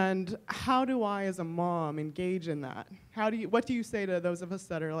 And how do I, as a mom, engage in that? What do you say to those of us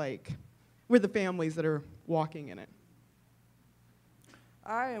that are we're the families that are walking in it?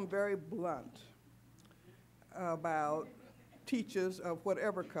 I am very blunt about teachers of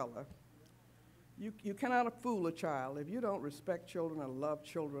whatever color. You cannot fool a child. If you don't respect children or love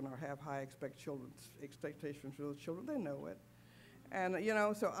children or have high expectations for those children, they know it. And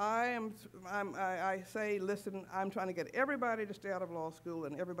so I say, listen, I'm trying to get everybody to stay out of law school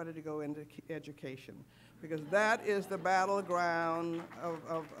and everybody to go into education, because that is the battleground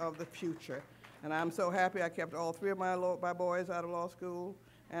of the future. And I'm so happy I kept all three of my boys out of law school,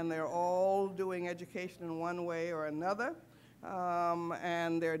 and they're all doing education in one way or another,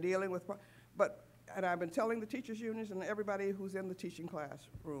 and they're dealing with, and I've been telling the teachers' unions and everybody who's in the teaching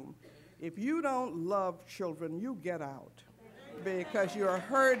classroom, if you don't love children, you get out, because you're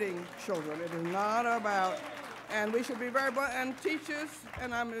hurting children. It is not about, and we should be very, and teachers,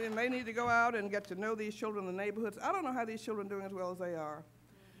 and they need to go out and get to know these children in the neighborhoods. I don't know how these children are doing as well as they are,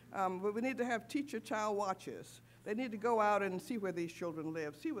 but we need to have teacher-child watches. They need to go out and see where these children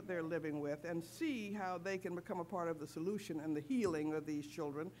live, see what they're living with, and see how they can become a part of the solution and the healing of these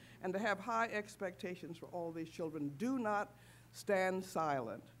children, and to have high expectations for all these children. Do not stand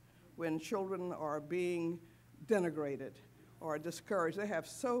silent when children are being denigrated or discouraged. They have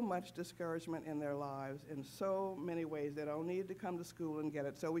so much discouragement in their lives in so many ways. They don't need to come to school and get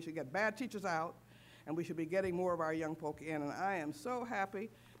it. So we should get bad teachers out, and we should be getting more of our young folk in. And I am so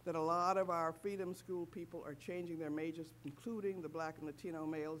happy that a lot of our Freedom School people are changing their majors, including the black and Latino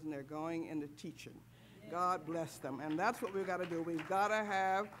males, and they're going into teaching. God bless them. And that's what we've got to do. We've got to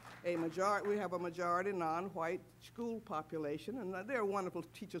have a majority non-white school population, and they're wonderful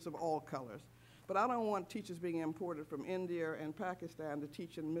teachers of all colors. But I don't want teachers being imported from India and Pakistan to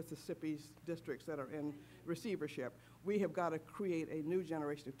teach in Mississippi's districts that are in receivership. We have got to create a new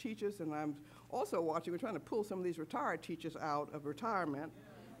generation of teachers, and I'm also watching, we're trying to pull some of these retired teachers out of retirement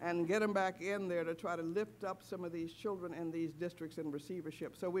and get them back in there to try to lift up some of these children in these districts in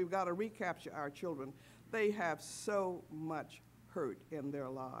receivership. So we've got to recapture our children. They have so much hurt in their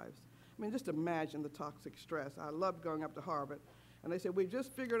lives. I mean, just imagine the toxic stress. I loved going up to Harvard, and they said, we've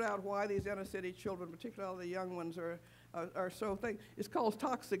just figured out why these inner city children, particularly the young ones, are so thick. It's called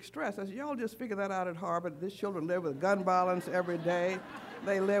toxic stress. I said, y'all just figure that out at Harvard. These children live with gun violence every day.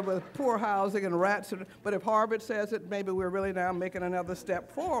 They live with poor housing and rats. But if Harvard says it, maybe we're really now making another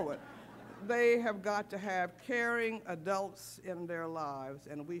step forward. They have got to have caring adults in their lives,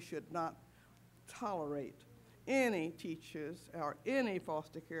 and we should not tolerate any teachers or any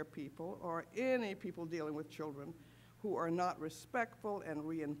foster care people or any people dealing with children who are not respectful and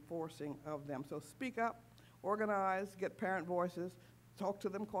reinforcing of them. So speak up, organize, get parent voices, talk to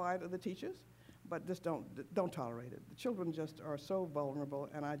them quietly, the teachers, but just don't tolerate it. The children just are so vulnerable,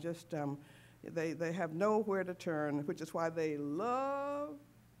 and I just, they have nowhere to turn, which is why they love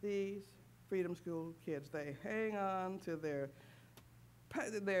these Freedom School kids. They hang on to they're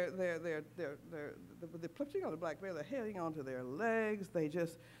flipping on the black bear, they're hanging on to their legs,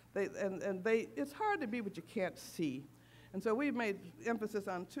 it's hard to be what you can't see. And so we've made emphasis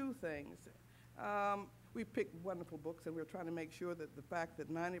on two things. We picked wonderful books, and we're trying to make sure that the fact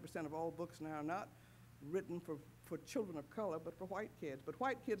that 90% of all books now are not written for children of color, but for white kids. But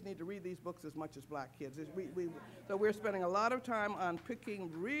white kids need to read these books as much as black kids. So we're spending a lot of time on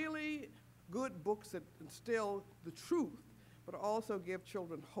picking really good books that instill the truth, but also give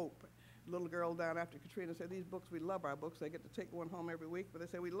children hope. A little girl down after Katrina said, these books, we love our books. They get to take one home every week, but they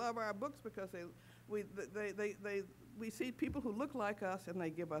say, we love our books because we see people who look like us, and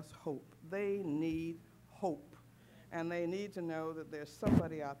they give us hope. They need hope, and they need to know that there's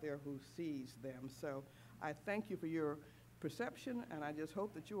somebody out there who sees them. So I thank you for your perception, and I just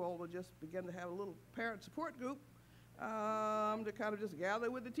hope that you all will just begin to have a little parent support group to kind of just gather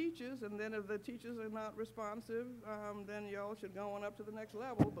with the teachers, and then if the teachers are not responsive, then y'all should go on up to the next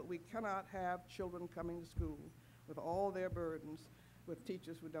level. But we cannot have children coming to school with all their burdens with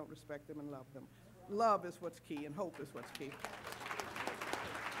teachers who don't respect them and love them. Love is what's key, and hope is what's key.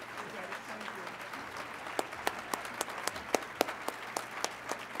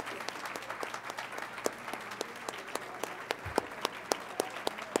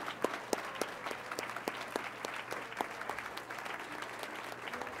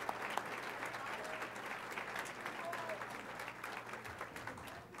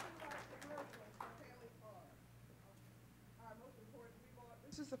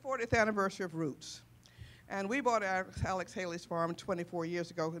 This is the 40th anniversary of Roots. And we bought Alex Haley's farm 24 years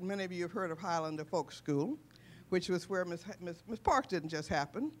ago, and many of you have heard of Highlander Folk School, which was where Miss Parks didn't just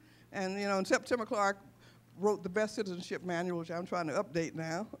happen. And you know, and September Clark wrote the best citizenship manual, which I'm trying to update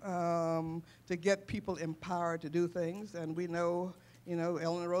now, to get people empowered to do things. And we know, you know,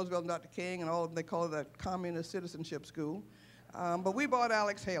 Eleanor Roosevelt and Dr. King and all of them, they call it a communist citizenship school. But we bought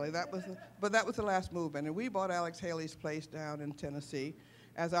Alex Haley. That was the last movement. And we bought Alex Haley's place down in Tennessee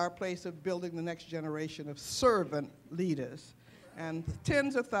as our place of building the next generation of servant leaders. And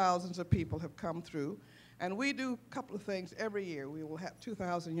tens of thousands of people have come through. And we do a couple of things every year. We will have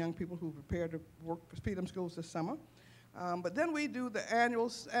 2,000 young people who prepare to work for Freedom Schools this summer. But then we do the annual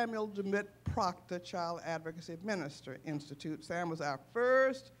Samuel DeMitt Proctor Child Advocacy Minister Institute. Sam was our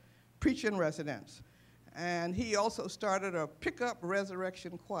first preacher in residence. And he also started a pickup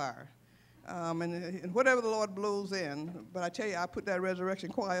resurrection choir. And whatever the Lord blows in, but I tell you, I put that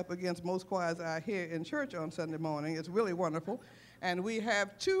resurrection choir up against most choirs I hear in church on Sunday morning. It's really wonderful. And we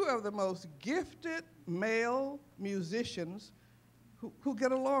have two of the most gifted male musicians who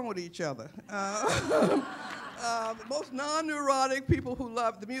get along with each other. The most non-neurotic people who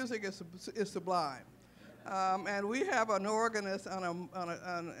love the music is sublime. And we have an organist on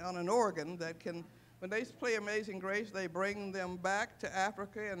an organ that can, when they play Amazing Grace, they bring them back to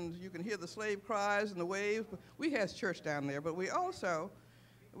Africa, and you can hear the slave cries and the waves. We have church down there, but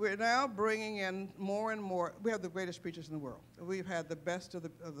we're now bringing in more and more. We have the greatest preachers in the world. We've had the best of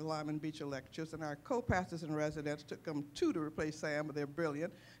the Lyman Beecher lectures, and our co-pastors in residence took them two to replace Sam, but they're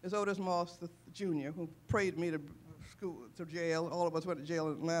brilliant. There's Otis Moss Jr., who prayed me to jail. All of us went to jail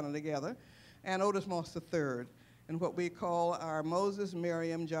in Atlanta together. And Otis Moss III, and what we call our Moses,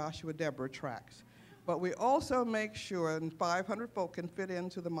 Miriam, Joshua, Deborah tracks. But we also make sure, and 500 folk can fit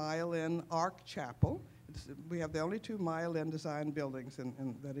into the Maya Lin Ark Chapel. We have the only two Maya Lin design buildings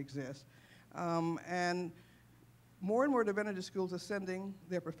that exist. And more divinity schools are sending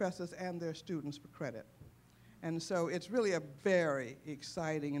their professors and their students for credit. And so it's really a very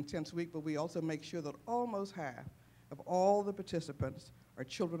exciting, intense week, but we also make sure that almost half of all the participants are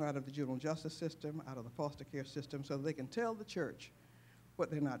children out of the juvenile justice system, out of the foster care system, so they can tell the church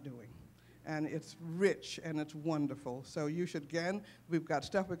what they're not doing. And it's rich and it's wonderful. So you should, again, we've got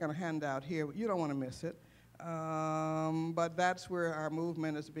stuff we're going to hand out here. You don't want to miss it. But that's where our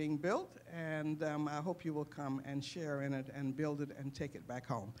movement is being built, and I hope you will come and share in it and build it and take it back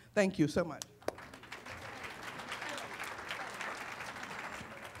home. Thank you so much.